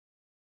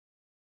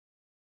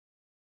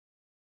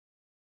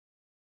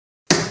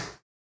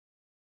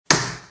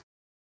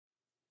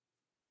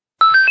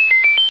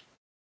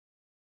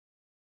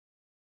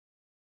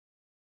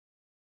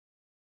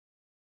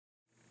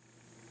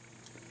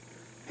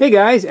Hey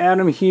guys,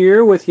 Adam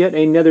here with yet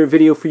another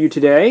video for you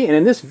today, and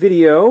in this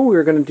video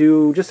we're going to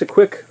do just a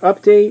quick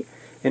update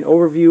and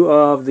overview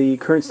of the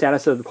current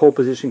status of the pole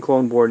position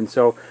clone board. And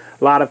so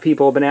a lot of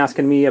people have been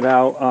asking me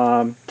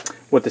about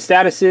what the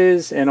status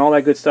is and all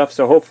that good stuff,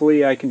 so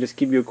hopefully I can just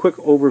give you a quick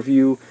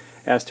overview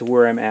as to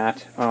where I'm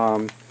at.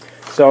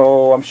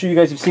 So I'm sure you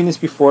guys have seen this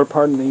before,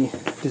 pardon the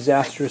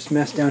disastrous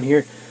mess down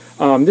here.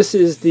 This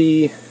is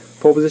the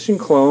pole position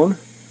clone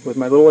with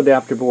my little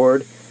adapter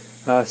board.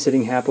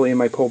 Sitting happily in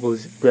my pole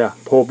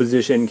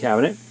position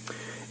cabinet,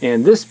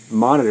 and this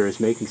monitor is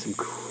making some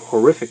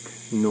horrific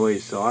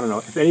noise. So I don't know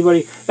if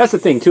anybody. That's the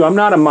thing too. I'm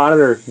not a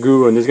monitor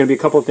guru, and there's going to be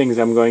a couple of things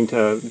I'm going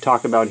to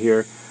talk about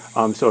here.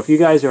 So if you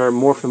guys are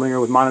more familiar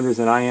with monitors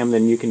than I am,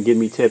 then you can give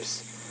me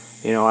tips.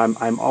 You know,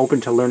 I'm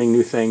open to learning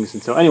new things.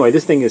 And so anyway,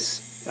 this thing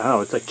is, I don't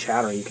know, it's like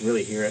chattering. You can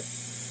really hear it.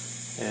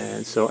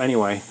 And so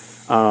anyway,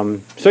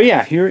 so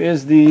yeah, here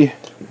is the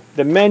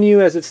menu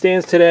as it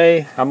stands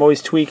today. I'm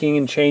always tweaking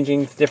and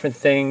changing different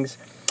things.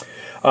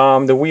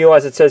 The wheel,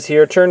 as it says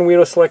here, turn wheel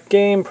to select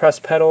game,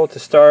 press pedal to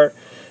start.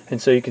 And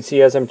so you can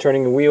see as I'm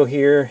turning the wheel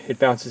here, it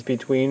bounces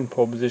between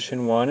pole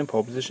position 1 and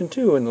pole position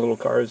 2, and the little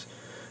cars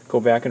go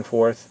back and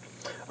forth.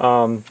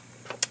 I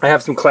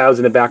have some clouds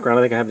in the background.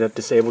 I think I have that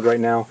disabled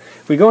right now.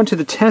 If we go into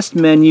the test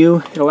menu,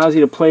 it allows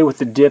you to play with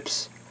the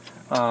dips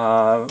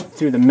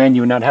through the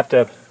menu and not have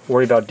to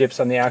worry about dips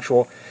on the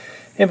actual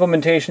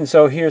implementation.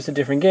 So here's the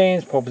different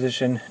games: pole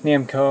position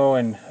Namco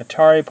and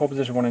Atari, pole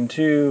position 1 and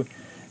 2,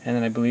 and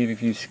then I believe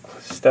if you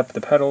step the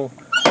pedal,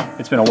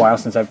 it's been a while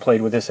since I've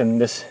played with this,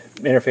 and this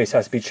interface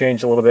has to be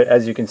changed a little bit.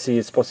 As you can see,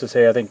 it's supposed to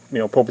say, I think, you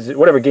know, pole position,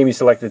 whatever game you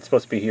selected, it's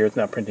supposed to be here. It's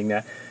not printing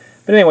that.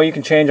 But anyway, you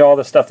can change all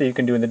the stuff that you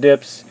can do in the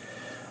dips,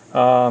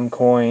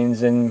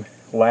 coins and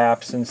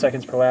laps and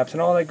seconds per laps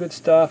and all that good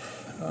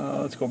stuff.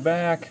 Let's go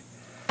back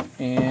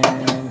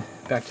and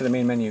back to the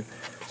main menu.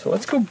 So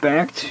let's go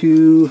back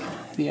to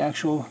the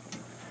actual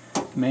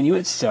menu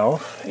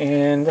itself,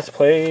 and let's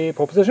play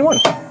pole position 1.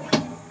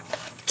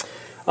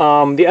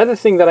 The other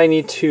thing that I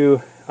need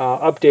to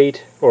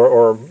update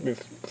or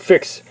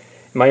fix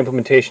in my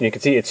implementation, you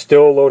can see it's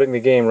still loading the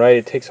game, right?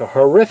 It takes a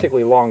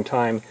horrifically long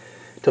time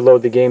to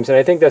load the games, and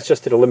I think that's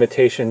just to the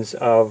limitations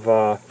of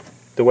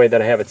the way that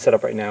I have it set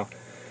up right now.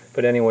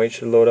 But anyway, it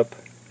should load up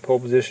pole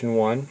position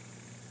 1.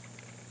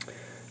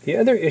 The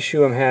other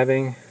issue I'm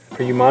having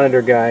for you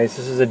monitor guys,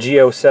 this is a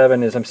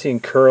G07, is I'm seeing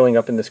curling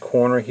up in this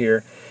corner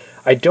here.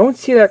 I don't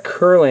see that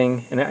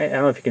curling, and I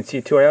don't know if you can see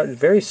it too,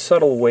 very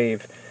subtle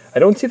wave. I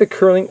don't see the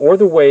curling or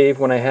the wave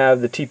when I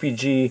have the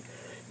TPG, you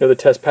know, the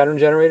test pattern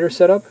generator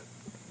set up.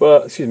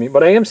 Well, excuse me,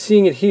 but I am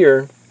seeing it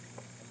here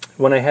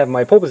when I have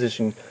my pole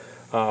position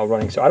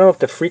running. So I don't know if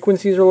the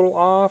frequencies are a little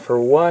off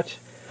or what.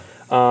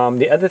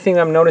 The other thing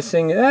I'm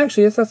noticing,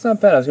 actually, that's not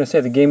bad. I was going to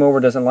say the game over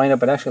doesn't line up,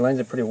 but it actually lines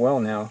up pretty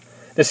well now.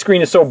 This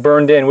screen is so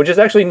burned in, which is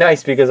actually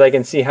nice because I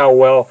can see how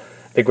well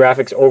the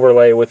graphics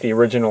overlay with the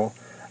original.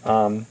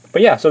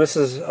 But yeah, so this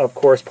is, of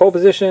course, pole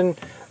position.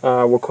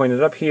 We'll coin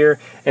it up here.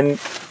 And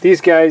these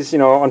guys, you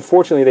know,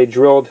 unfortunately they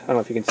drilled, I don't know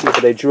if you can see it,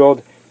 but they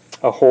drilled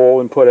a hole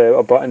and put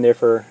a button there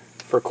for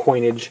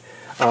coinage.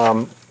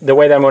 The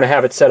way that I'm going to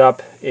have it set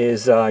up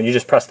is you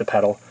just press the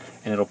pedal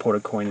and it'll put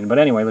a coin in. But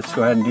anyway, let's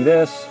go ahead and do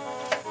this.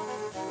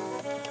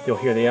 You'll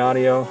hear the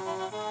audio.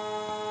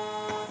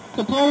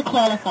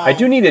 I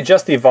do need to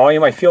adjust the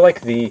volume. I feel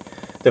like the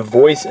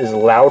voice is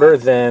louder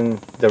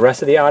than the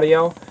rest of the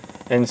audio,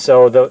 and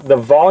so the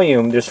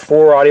volume, there's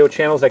 4 audio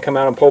channels that come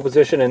out in pole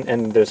position,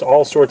 and there's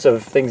all sorts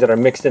of things that are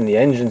mixed in, the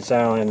engine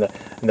sound and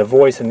the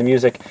voice and the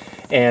music,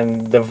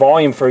 and the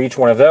volume for each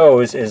one of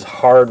those is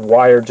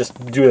hardwired just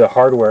due to the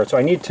hardware. So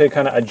I need to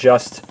kind of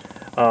adjust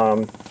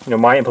you know,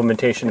 my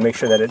implementation to make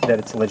sure that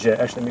it's legit.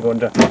 Actually, let me go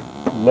into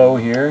low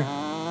here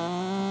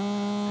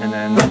and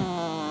then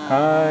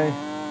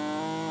high.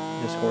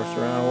 Just horse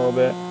around a little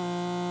bit.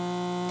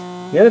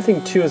 The other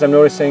thing too is I'm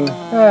noticing,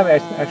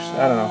 actually,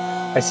 I don't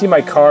know, I see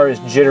my car is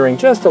jittering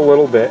just a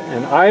little bit,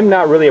 and I'm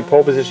not really a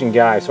pole position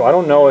guy, so I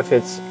don't know if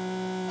it's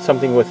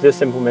something with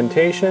this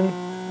implementation.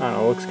 I don't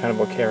know, it looks kind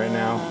of okay right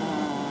now.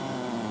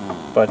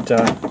 But,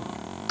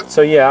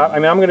 so yeah, I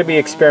mean, I'm going to be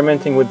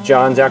experimenting with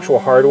John's actual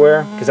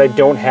hardware, because I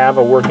don't have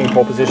a working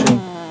pole position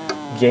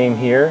game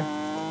here,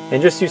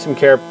 and just do some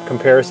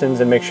comparisons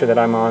and make sure that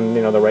I'm on,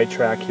 you know, the right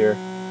track here.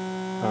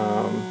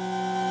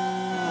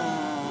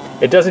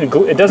 It doesn't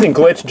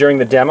glitch during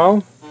the demo.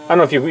 I don't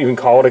know if you even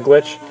call it a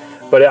glitch,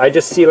 but I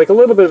just see like a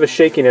little bit of a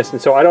shakiness,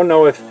 and so I don't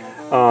know if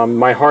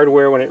my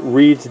hardware, when it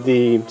reads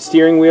the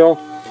steering wheel,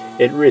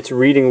 it's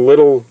reading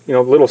little, you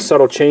know, little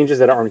subtle changes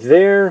that aren't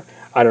there.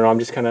 I don't know. I'm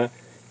just kind of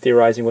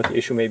theorizing what the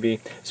issue may be.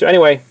 So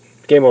anyway,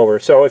 game over.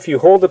 So if you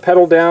hold the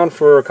pedal down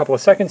for a couple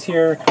of seconds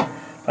here,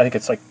 I think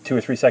it's like 2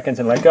 or 3 seconds,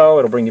 and let go,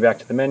 it'll bring you back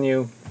to the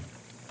menu.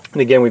 And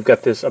again, we've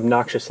got this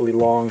obnoxiously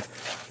long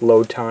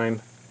load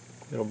time.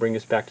 It'll bring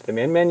us back to the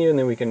main menu, and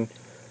then we can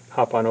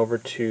hop on over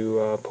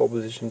to pole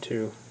position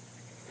 2.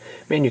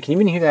 Man, you can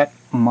even hear that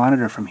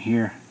monitor from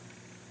here.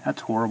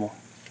 That's horrible.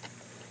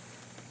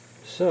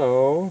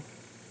 So,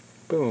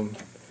 boom.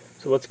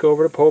 So let's go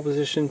over to pole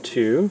position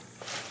 2.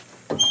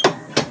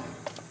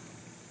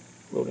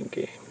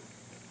 game.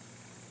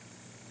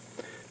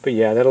 But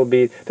yeah, that'll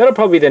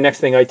probably be the next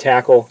thing I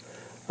tackle,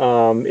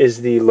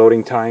 is the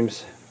loading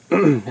times,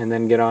 and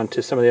then get on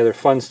to some of the other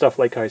fun stuff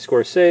like high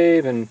score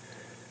save and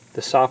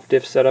the soft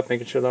diff setup,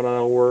 making sure that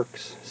all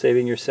works,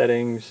 saving your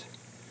settings,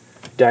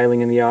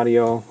 dialing in the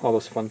audio, all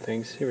those fun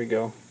things. Here we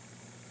go.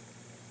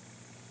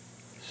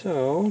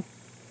 So,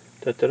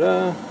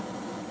 da-da-da,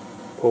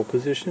 pole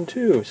position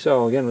 2.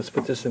 So again, let's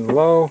put this in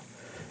low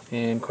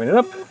and coin it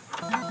up,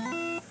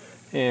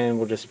 and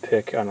we'll just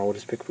pick, I don't know, we'll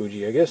just pick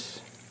Fuji, I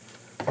guess.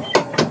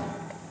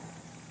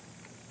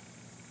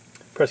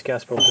 Press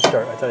gas pedal to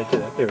start. I thought I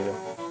did that. There we go.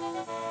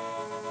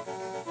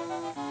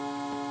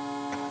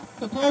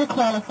 Prepare to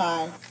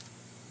qualify.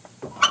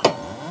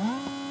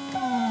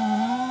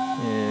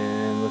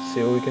 And let's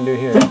see what we can do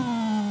here.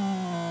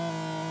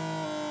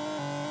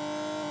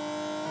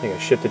 I think I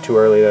shifted too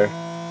early there.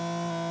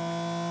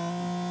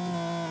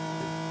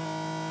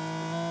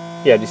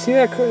 Yeah, do you see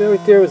that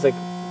right there? It was like,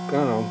 I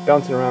don't know,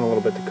 bouncing around a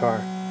little bit, the car.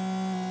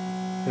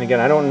 And again,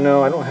 I don't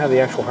know, I don't have the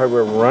actual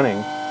hardware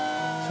running,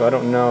 so I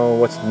don't know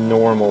what's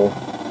normal.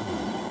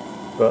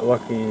 But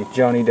lucky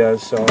Johnny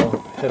does, so I'll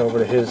head over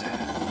to his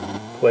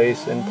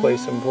place and play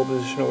some pole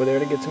position over there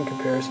to get some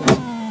comparisons.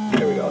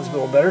 There we go, it's a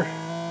little better.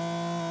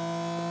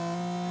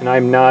 And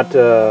I'm not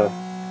a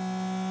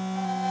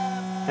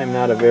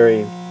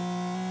very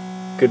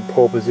good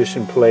pole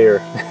position player.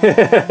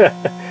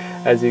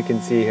 As you can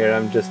see here,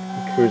 I'm just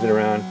cruising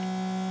around.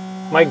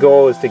 My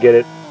goal is to get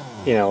it,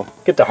 you know,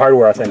 get the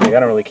hardware authentic. I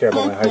don't really care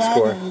about my high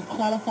score.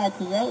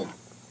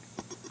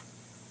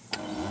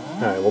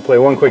 Alright, we'll play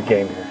one quick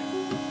game here.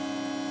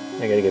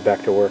 I gotta get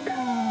back to work.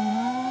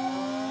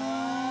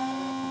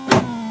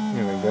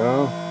 Here we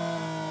go.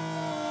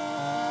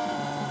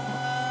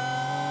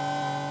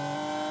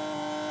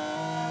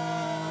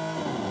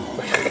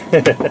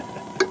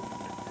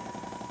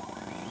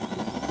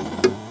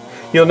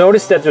 You'll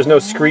notice that there's no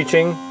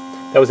screeching.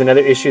 That was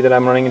another issue that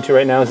I'm running into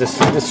right now. Is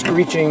this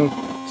screeching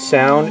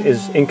sound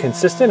is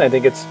inconsistent. I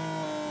think it's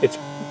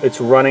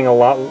running a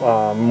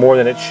lot more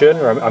than it should,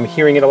 or I'm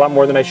hearing it a lot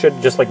more than I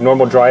should. Just like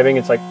normal driving,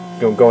 it's like,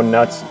 you know, going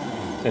nuts,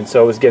 and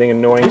so it was getting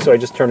annoying. So I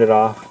just turned it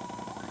off.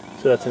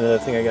 So that's another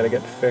thing I got to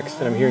get fixed.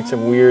 And I'm hearing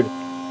some weird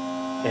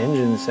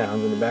engine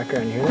sounds in the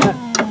background. You hear that?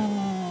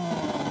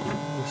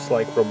 It's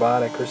like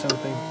robotic or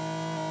something.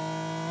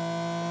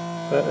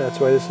 But that's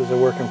why this is a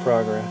work in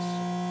progress.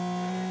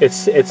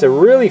 It's a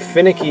really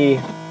finicky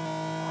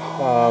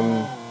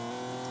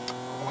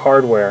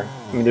hardware.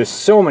 I mean, there's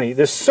so many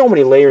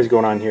layers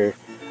going on here.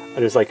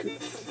 There's like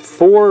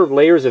 4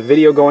 layers of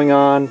video going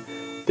on.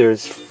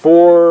 There's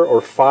 4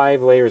 or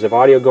 5 layers of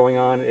audio going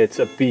on. It's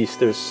a beast.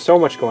 There's so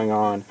much going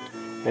on,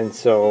 and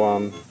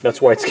so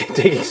that's why it's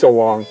taking so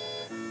long.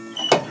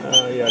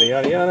 Yada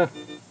yada yada.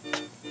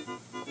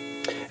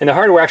 And the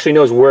hardware actually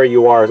knows where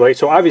you are, right?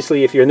 So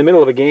obviously, if you're in the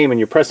middle of a game and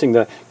you're pressing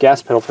the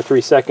gas pedal for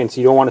 3 seconds,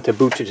 you don't want it to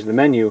boot you to the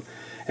menu.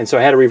 And so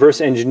I had to reverse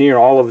engineer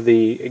all of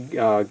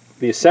the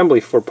assembly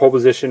for pole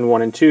position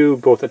 1 and 2,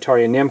 both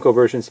Atari and Namco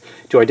versions,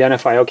 to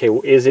identify, okay,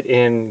 is it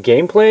in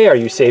gameplay? Are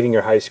you saving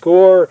your high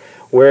score?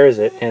 Where is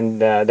it?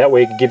 And that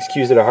way it gives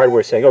cues to the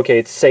hardware saying, okay,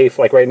 it's safe.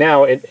 Like right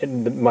now,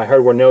 my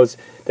hardware knows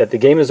that the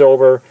game is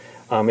over.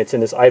 It's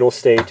in this idle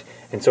state,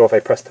 and so if I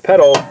press the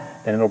pedal,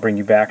 then it'll bring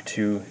you back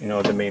to, you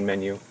know, the main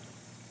menu.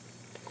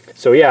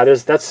 So yeah,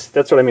 that's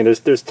what I mean.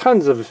 There's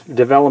tons of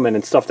development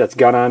and stuff that's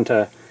gone on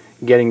to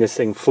getting this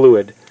thing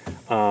fluid,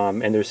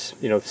 and there's,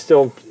 you know,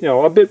 still, you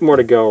know, a bit more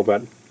to go,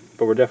 but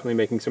we're definitely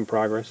making some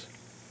progress.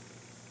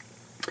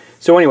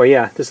 So anyway,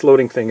 yeah, this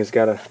loading thing has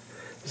got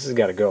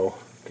to go,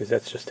 because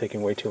that's just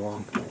taking way too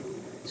long.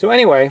 So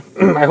anyway,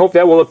 I hope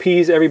that will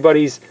appease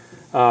everybody's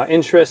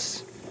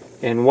interests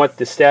in what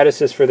the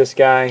status is for this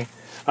guy.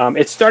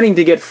 It's starting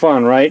to get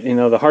fun, right? You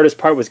know, the hardest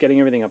part was getting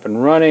everything up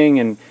and running,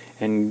 and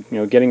you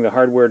know, getting the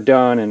hardware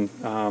done,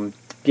 and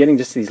getting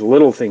just these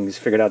little things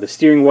figured out. The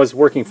steering was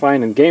working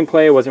fine in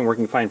gameplay, it wasn't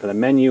working fine for the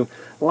menu.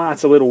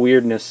 Lots of little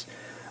weirdness,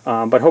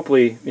 but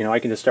hopefully, you know, I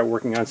can just start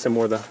working on some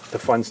more of the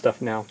fun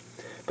stuff now.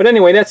 But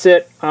anyway, that's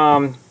it.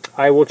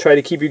 I will try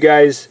to keep you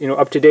guys, you know,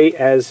 up to date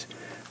as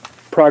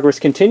progress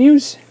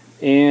continues,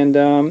 and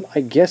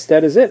I guess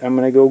that is it. I'm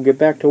gonna go get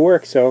back to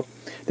work. So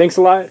thanks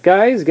a lot,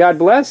 guys. God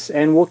bless,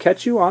 and we'll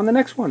catch you on the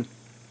next one.